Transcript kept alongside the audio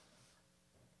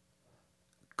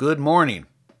Good morning.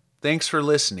 Thanks for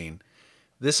listening.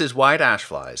 This is White Ash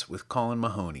Flies with Colin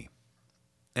Mahoney.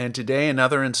 And today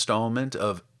another installment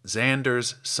of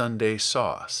Xander's Sunday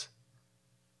Sauce.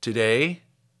 Today,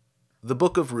 the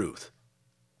Book of Ruth.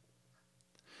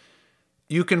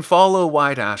 You can follow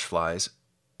White Ash Flies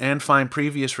and find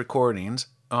previous recordings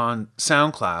on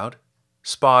SoundCloud,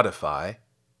 Spotify,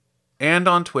 and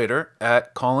on Twitter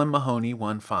at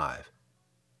ColinMahoney15.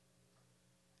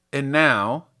 And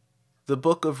now, the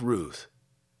Book of Ruth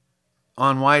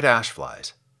on White Ash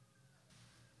Flies.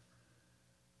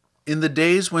 In the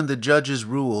days when the judges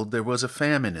ruled, there was a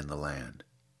famine in the land.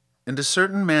 And a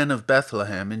certain man of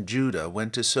Bethlehem in Judah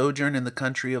went to sojourn in the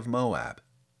country of Moab,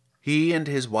 he and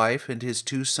his wife and his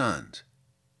 2 sons.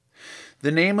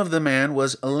 The name of the man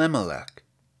was Elimelech,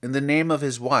 and the name of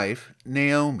his wife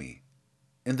Naomi,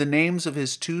 and the names of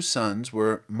his 2 sons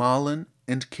were Mahlon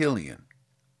and Chilion.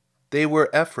 They were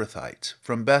Ephrathites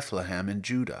from Bethlehem in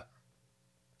Judah.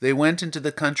 They went into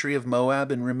the country of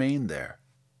Moab and remained there.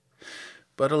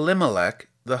 But Elimelech,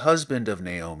 the husband of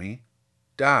Naomi,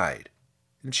 died,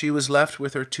 and she was left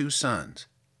with her 2 sons.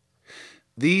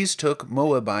 These took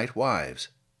Moabite wives.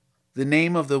 The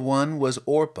name of the one was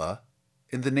Orpah,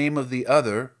 and the name of the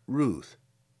other Ruth.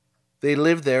 They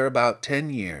lived there about 10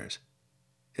 years,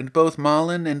 and both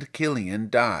Mahlon and Chilion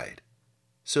died,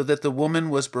 so that the woman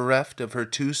was bereft of her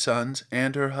 2 sons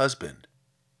and her husband.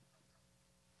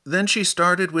 Then she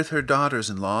started with her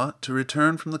daughters-in-law to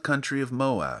return from the country of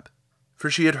Moab,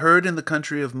 for she had heard in the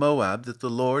country of Moab that the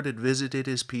Lord had visited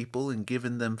his people and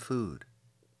given them food.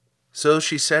 So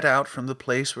she set out from the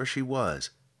place where she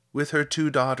was, with her 2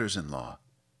 daughters-in-law,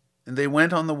 and they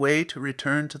went on the way to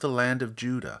return to the land of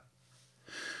Judah.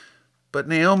 But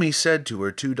Naomi said to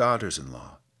her 2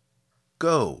 daughters-in-law,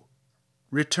 "Go,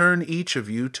 return each of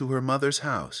you to her mother's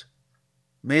house.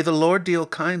 May the Lord deal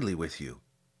kindly with you,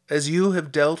 as you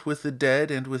have dealt with the dead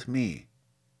and with me.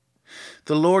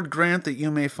 The Lord grant that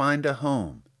you may find a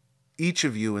home, each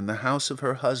of you in the house of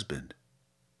her husband."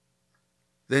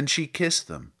 Then she kissed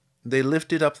them. They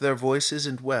lifted up their voices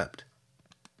and wept.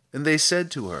 And they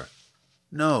said to her,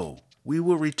 "No, we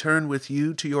will return with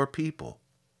you to your people."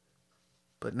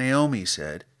 But Naomi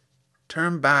said,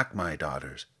 "Turn back, my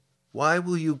daughters. Why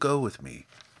will you go with me?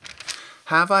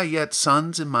 Have I yet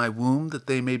sons in my womb that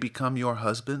they may become your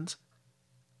husbands?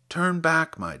 Turn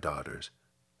back, my daughters.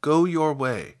 Go your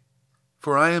way,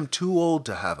 for I am too old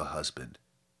to have a husband.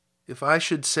 If I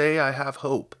should say I have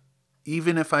hope,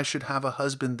 even if I should have a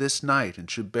husband this night and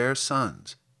should bear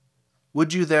sons,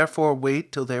 would you therefore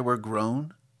wait till they were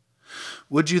grown?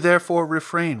 Would you therefore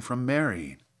refrain from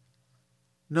marrying?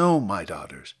 No, my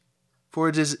daughters, for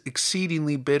it is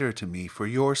exceedingly bitter to me for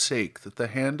your sake that the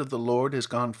hand of the Lord has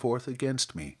gone forth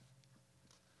against me."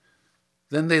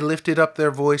 Then they lifted up their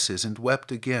voices and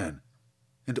wept again,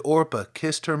 and Orpah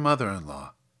kissed her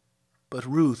mother-in-law, but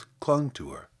Ruth clung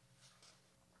to her.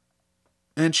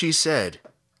 And she said,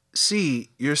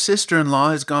 "See, your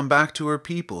sister-in-law has gone back to her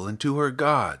people and to her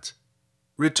gods.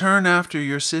 Return after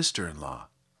your sister-in-law."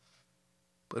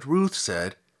 But Ruth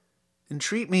said,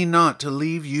 "Entreat me not to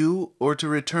leave you or to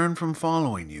return from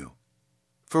following you.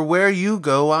 For where you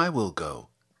go, I will go,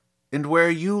 and where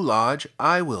you lodge,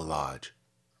 I will lodge.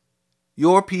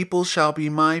 Your people shall be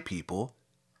my people,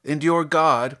 and your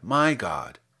God my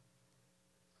God.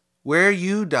 Where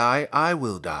you die, I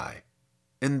will die,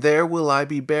 and there will I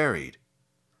be buried.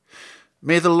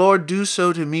 May the Lord do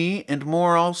so to me, and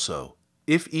more also,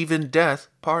 if even death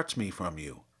parts me from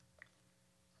you."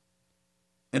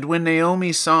 And when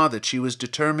Naomi saw that she was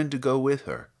determined to go with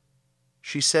her,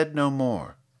 she said no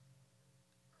more.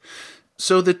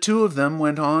 So the 2 of them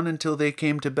went on until they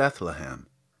came to Bethlehem.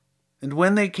 And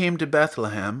when they came to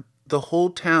Bethlehem, the whole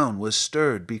town was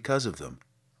stirred because of them.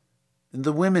 And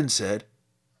the women said,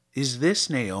 "Is this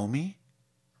Naomi?"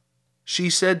 She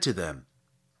said to them,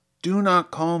 "Do not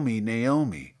call me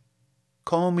Naomi.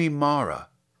 Call me Mara,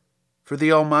 for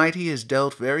the Almighty has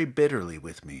dealt very bitterly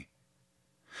with me.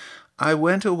 I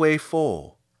went away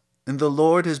full, and the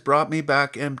Lord has brought me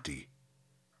back empty.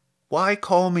 Why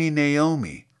call me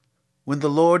Naomi, when the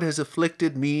Lord has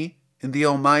afflicted me and the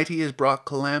Almighty has brought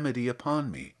calamity upon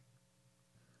me?"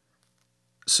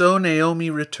 So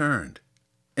Naomi returned,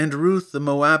 and Ruth the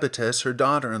Moabitess her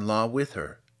daughter-in-law with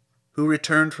her, who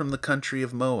returned from the country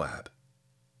of Moab.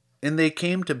 And they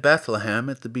came to Bethlehem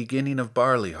at the beginning of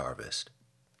barley harvest.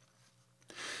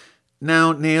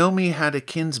 Now Naomi had a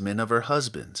kinsman of her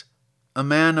husband's, a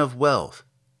man of wealth,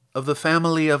 of the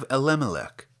family of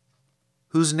Elimelech,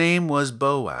 whose name was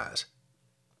Boaz.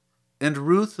 And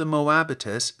Ruth the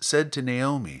Moabitess said to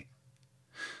Naomi,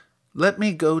 "Let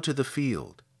me go to the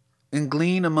field. and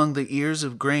glean among the ears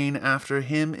of grain after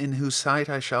him in whose sight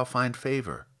I shall find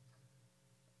favor.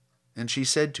 And she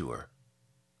said to her,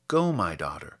 Go, my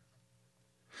daughter.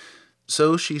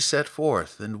 So she set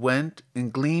forth, and went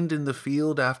and gleaned in the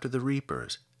field after the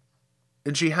reapers.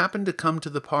 And she happened to come to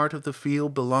the part of the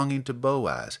field belonging to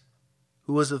Boaz,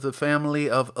 who was of the family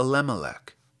of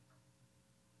Elimelech.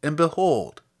 And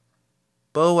behold,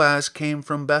 Boaz came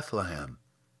from Bethlehem,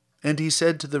 and he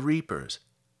said to the reapers,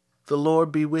 The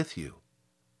Lord be with you.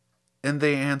 And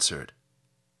they answered,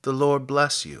 The Lord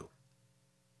bless you.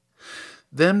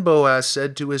 Then Boaz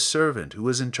said to his servant, who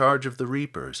was in charge of the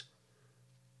reapers,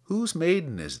 Whose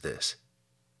maiden is this?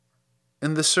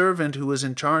 And the servant who was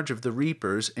in charge of the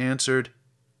reapers answered,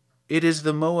 It is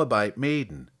the Moabite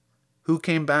maiden, who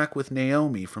came back with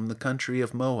Naomi from the country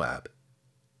of Moab.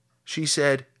 She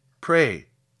said, Pray,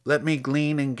 let me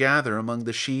glean and gather among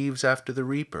the sheaves after the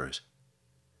reapers.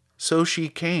 So she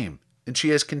came, and she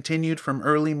has continued from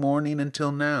early morning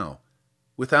until now,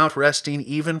 without resting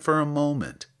even for a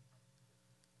moment.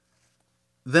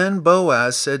 Then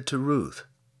Boaz said to Ruth,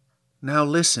 Now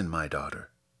listen, my daughter.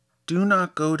 Do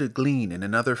not go to glean in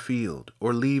another field,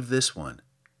 or leave this one,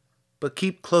 but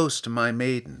keep close to my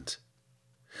maidens.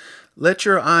 Let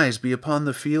your eyes be upon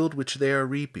the field which they are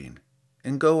reaping,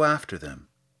 and go after them.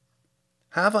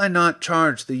 Have I not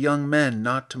charged the young men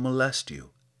not to molest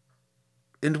you?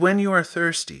 And when you are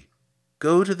thirsty,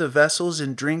 go to the vessels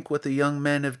and drink what the young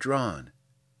men have drawn.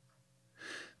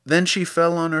 Then she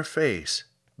fell on her face,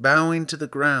 bowing to the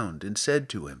ground, and said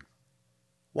to him,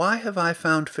 Why have I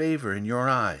found favor in your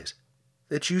eyes,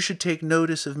 that you should take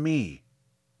notice of me,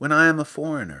 when I am a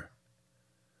foreigner?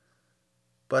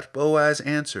 But Boaz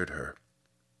answered her,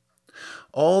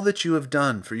 All that you have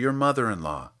done for your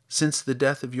mother-in-law since the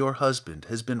death of your husband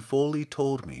has been fully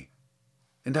told me,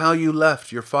 and how you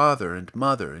left your father and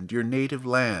mother and your native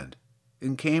land,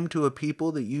 and came to a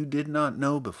people that you did not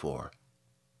know before.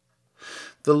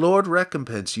 The Lord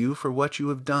recompense you for what you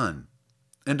have done,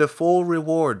 and a full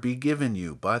reward be given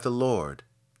you by the Lord,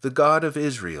 the God of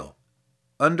Israel,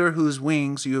 under whose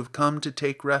wings you have come to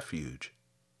take refuge.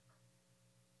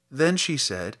 Then she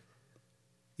said,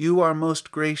 You are most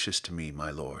gracious to me,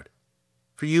 my lord,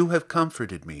 for you have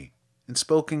comforted me and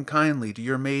spoken kindly to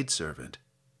your maidservant,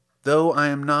 though I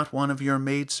am not one of your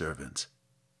maidservants.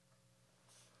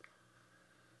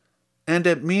 And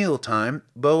at mealtime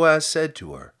Boaz said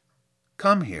to her,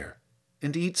 Come here,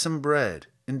 and eat some bread,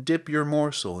 and dip your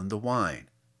morsel in the wine.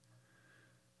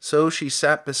 So she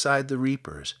sat beside the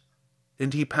reapers,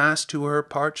 and he passed to her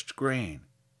parched grain,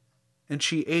 and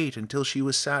she ate until she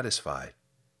was satisfied,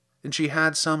 and she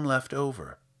had some left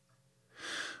over.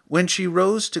 When she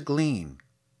rose to glean,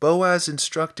 Boaz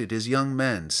instructed his young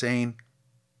men, saying,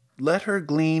 Let her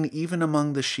glean even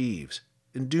among the sheaves,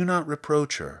 and do not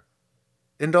reproach her,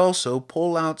 and also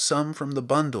pull out some from the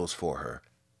bundles for her,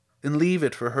 and leave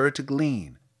it for her to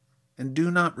glean, and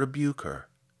do not rebuke her.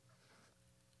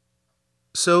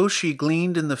 So she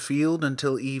gleaned in the field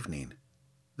until evening.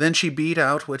 Then she beat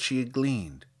out what she had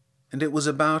gleaned, and it was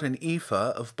about an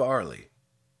ephah of barley.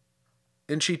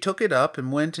 And she took it up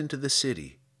and went into the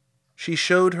city. She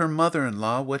showed her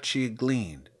mother-in-law what she had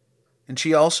gleaned, and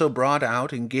she also brought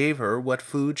out and gave her what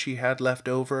food she had left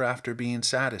over after being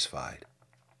satisfied.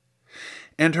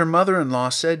 And her mother-in-law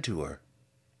said to her,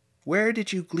 Where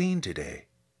did you glean today?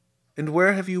 And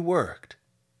where have you worked?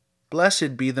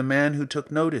 Blessed be the man who took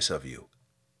notice of you.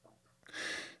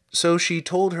 So she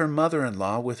told her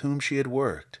mother-in-law with whom she had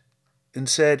worked, and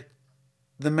said,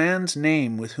 The man's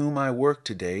name with whom I work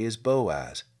today is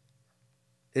Boaz.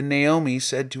 And Naomi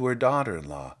said to her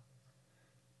daughter-in-law,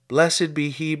 Blessed be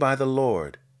he by the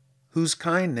Lord, whose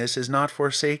kindness has not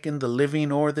forsaken the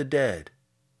living or the dead.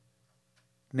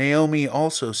 Naomi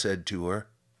also said to her,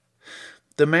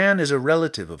 The man is a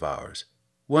relative of ours,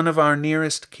 one of our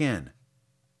nearest kin.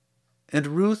 And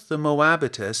Ruth the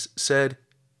Moabitess said,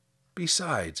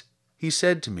 Besides, he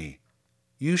said to me,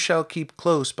 You shall keep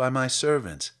close by my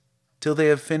servants, till they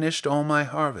have finished all my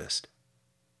harvest.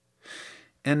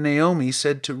 And Naomi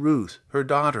said to Ruth, her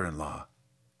daughter-in-law,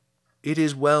 It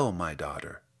is well, my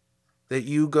daughter, that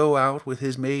you go out with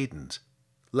his maidens,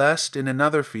 lest in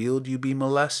another field you be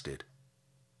molested.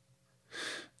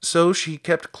 So she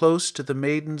kept close to the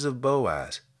maidens of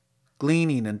Boaz,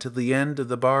 gleaning until the end of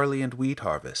the barley and wheat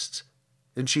harvests,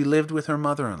 and she lived with her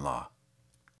mother-in-law.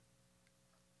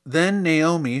 Then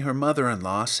Naomi, her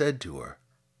mother-in-law, said to her,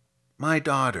 My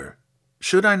daughter,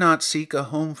 should I not seek a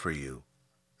home for you,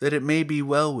 that it may be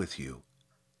well with you?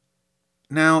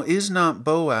 Now is not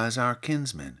Boaz our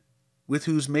kinsman, with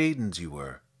whose maidens you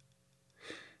were?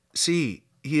 See,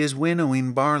 he is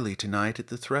winnowing barley tonight at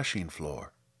the threshing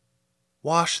floor.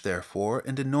 Wash therefore,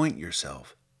 and anoint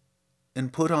yourself,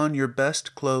 and put on your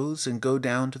best clothes, and go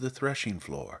down to the threshing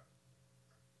floor.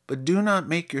 But do not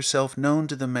make yourself known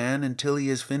to the man until he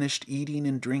has finished eating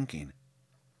and drinking.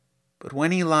 But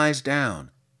when he lies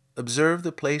down, observe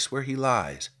the place where he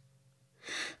lies.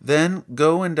 Then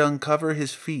go and uncover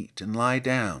his feet and lie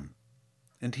down,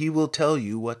 and he will tell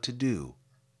you what to do."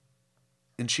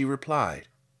 And she replied,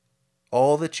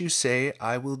 "All that you say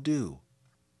I will do."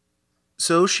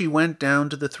 So she went down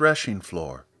to the threshing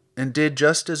floor, and did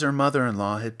just as her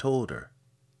mother-in-law had told her.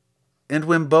 And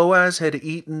when Boaz had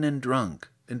eaten and drunk,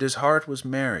 and his heart was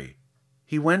merry,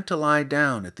 he went to lie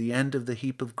down at the end of the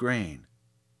heap of grain.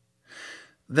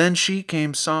 Then she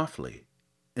came softly,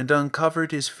 and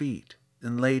uncovered his feet,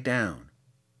 and lay down.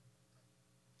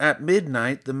 At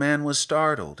midnight the man was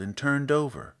startled, and turned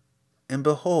over, and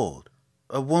behold,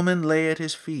 a woman lay at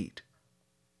his feet.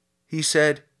 He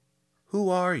said, "Who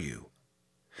are you?"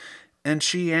 And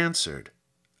she answered,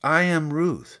 "I am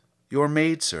Ruth, your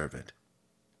maidservant.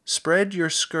 Spread your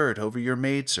skirt over your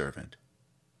maidservant,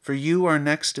 for you are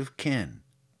next of kin."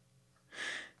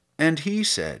 And he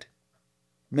said,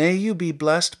 "May you be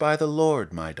blessed by the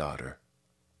Lord, my daughter.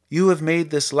 You have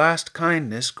made this last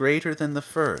kindness greater than the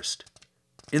first,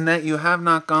 in that you have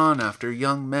not gone after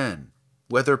young men,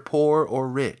 whether poor or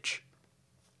rich.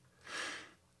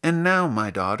 And now,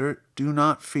 my daughter, do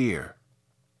not fear.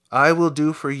 I will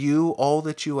do for you all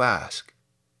that you ask,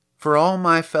 for all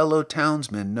my fellow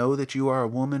townsmen know that you are a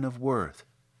woman of worth.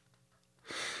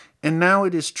 And now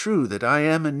it is true that I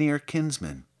am a near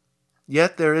kinsman,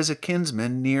 yet there is a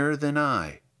kinsman nearer than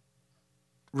I.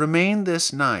 Remain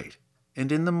this night,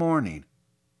 and in the morning,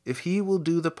 if he will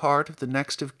do the part of the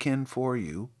next of kin for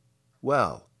you,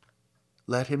 well,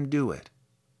 let him do it.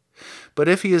 But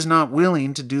if he is not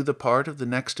willing to do the part of the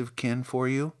next of kin for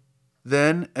you,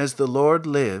 then, as the Lord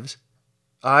lives,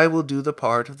 I will do the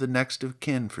part of the next of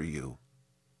kin for you.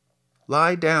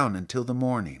 Lie down until the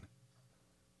morning."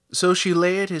 So she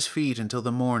lay at his feet until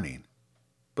the morning,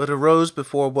 but arose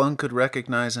before one could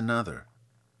recognize another.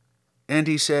 And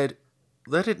he said,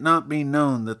 "Let it not be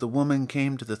known that the woman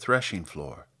came to the threshing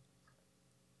floor."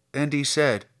 And he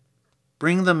said,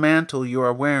 "Bring the mantle you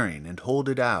are wearing, and hold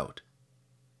it out."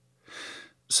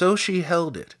 So she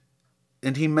held it,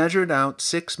 and he measured out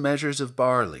 6 measures of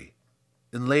barley,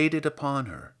 and laid it upon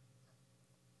her.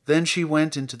 Then she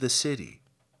went into the city.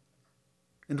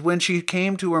 And when she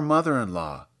came to her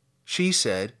mother-in-law, she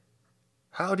said,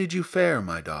 "How did you fare,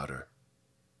 my daughter?"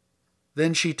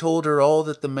 Then she told her all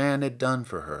that the man had done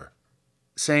for her,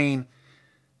 saying,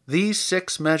 "These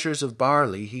 6 measures of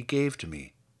barley he gave to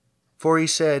me, for he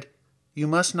said, 'You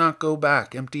must not go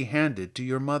back empty-handed to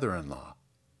your mother-in-law.'"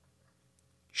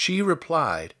 She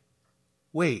replied,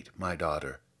 "Wait, my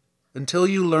daughter, until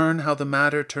you learn how the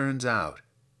matter turns out,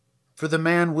 for the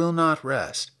man will not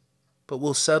rest, but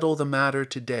will settle the matter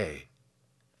today."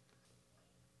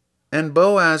 And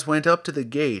Boaz went up to the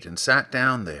gate and sat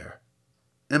down there.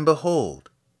 And behold,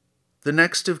 the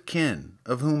next of kin,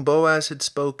 of whom Boaz had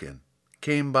spoken,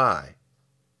 came by.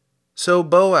 So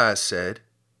Boaz said,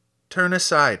 "Turn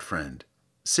aside, friend,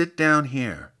 sit down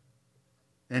here."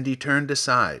 And he turned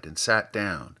aside and sat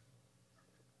down.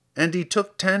 And he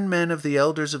took 10 men of the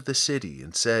elders of the city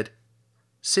and said,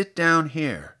 "Sit down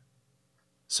here."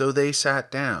 So they sat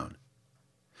down.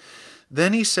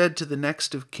 Then he said to the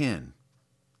next of kin,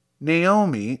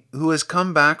 "Naomi, who has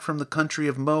come back from the country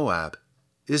of Moab,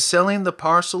 is selling the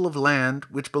parcel of land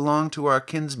which belonged to our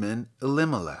kinsman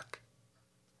Elimelech.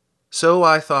 So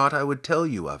I thought I would tell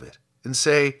you of it, and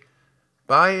say,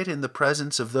 buy it in the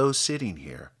presence of those sitting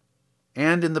here,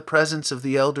 and in the presence of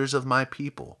the elders of my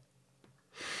people.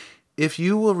 If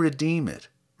you will redeem it,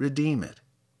 redeem it.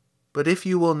 But if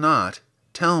you will not,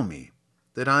 tell me,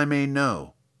 that I may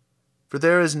know. For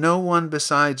there is no one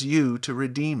besides you to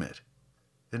redeem it,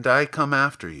 and I come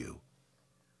after you."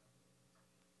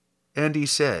 And he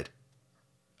said,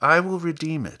 "I will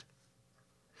redeem it."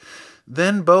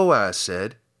 Then Boaz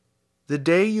said, "The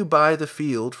day you buy the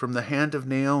field from the hand of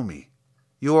Naomi,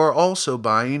 you are also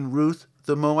buying Ruth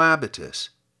the Moabitess,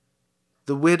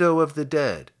 the widow of the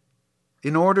dead,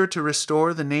 in order to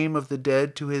restore the name of the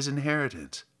dead to his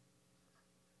inheritance."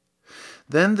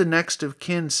 Then the next of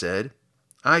kin said,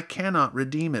 "I cannot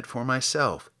redeem it for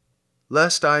myself,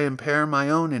 lest I impair my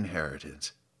own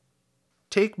inheritance.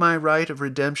 Take my right of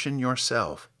redemption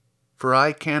yourself, for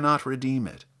I cannot redeem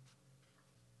it."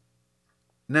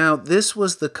 Now this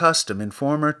was the custom in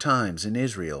former times in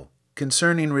Israel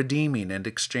concerning redeeming and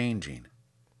exchanging.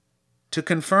 To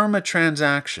confirm a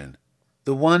transaction,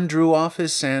 the one drew off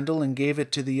his sandal and gave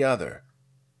it to the other,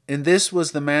 and this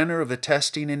was the manner of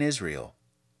attesting in Israel.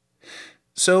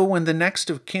 So when the next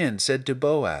of kin said to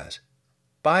Boaz,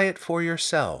 "Buy it for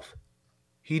yourself,"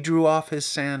 he drew off his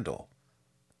sandal.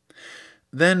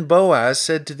 Then Boaz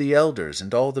said to the elders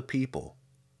and all the people,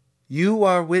 "You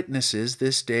are witnesses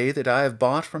this day that I have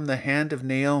bought from the hand of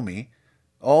Naomi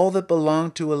all that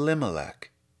belonged to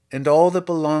Elimelech, and all that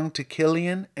belonged to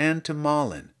Chilion and to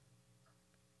Mahlon.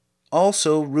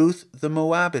 Also Ruth the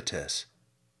Moabitess,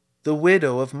 the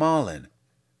widow of Mahlon,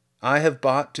 I have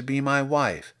bought to be my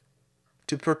wife,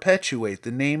 to perpetuate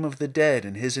the name of the dead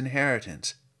in his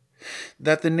inheritance,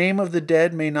 that the name of the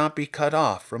dead may not be cut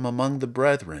off from among the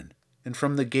brethren, and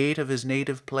from the gate of his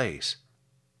native place.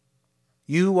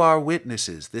 You are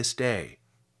witnesses this day."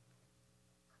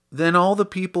 Then all the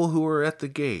people who were at the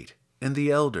gate, and the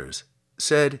elders,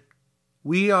 said,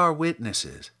 "We are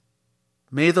witnesses.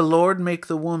 May the Lord make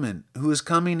the woman who is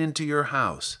coming into your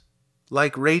house,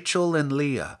 like Rachel and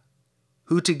Leah,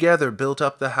 who together built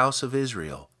up the house of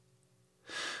Israel.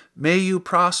 May you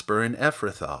prosper in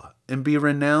Ephrathah, and be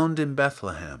renowned in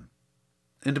Bethlehem.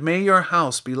 And may your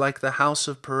house be like the house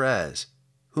of Perez,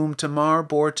 whom Tamar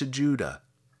bore to Judah,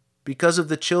 because of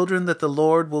the children that the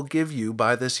Lord will give you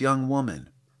by this young woman."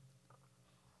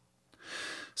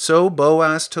 So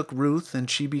Boaz took Ruth, and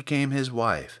she became his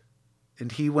wife,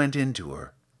 and he went into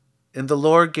her. And the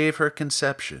Lord gave her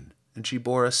conception, and she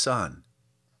bore a son.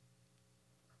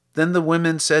 Then the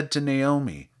women said to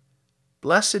Naomi,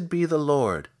 "Blessed be the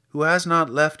Lord, who has not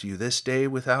left you this day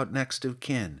without next of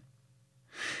kin.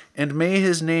 And may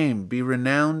his name be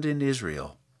renowned in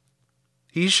Israel.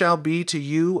 He shall be to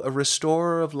you a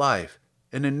restorer of life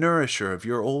and a nourisher of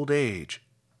your old age.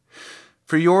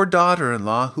 For your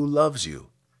daughter-in-law who loves you,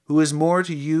 who is more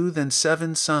to you than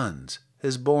 7 sons,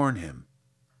 has borne him."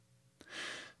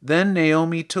 Then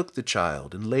Naomi took the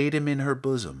child and laid him in her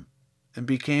bosom, and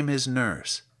became his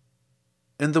nurse.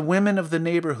 And the women of the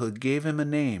neighborhood gave him a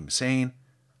name, saying,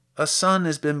 "A son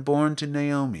has been born to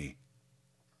Naomi."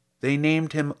 They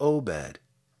named him Obed.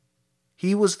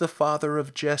 He was the father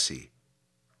of Jesse,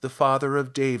 the father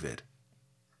of David.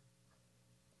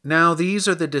 Now these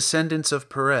are the descendants of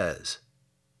Perez.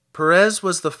 Perez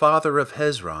was the father of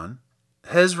Hezron,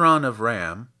 Hezron of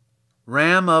Ram,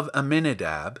 Ram of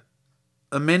Amminadab,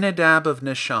 Amminadab of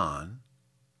Nahshon,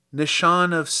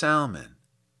 Nahshon of Salmon,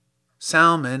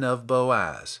 Salmon of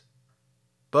Boaz,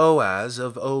 Boaz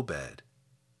of Obed,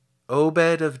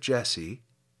 Obed of Jesse,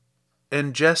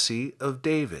 and Jesse of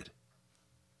David.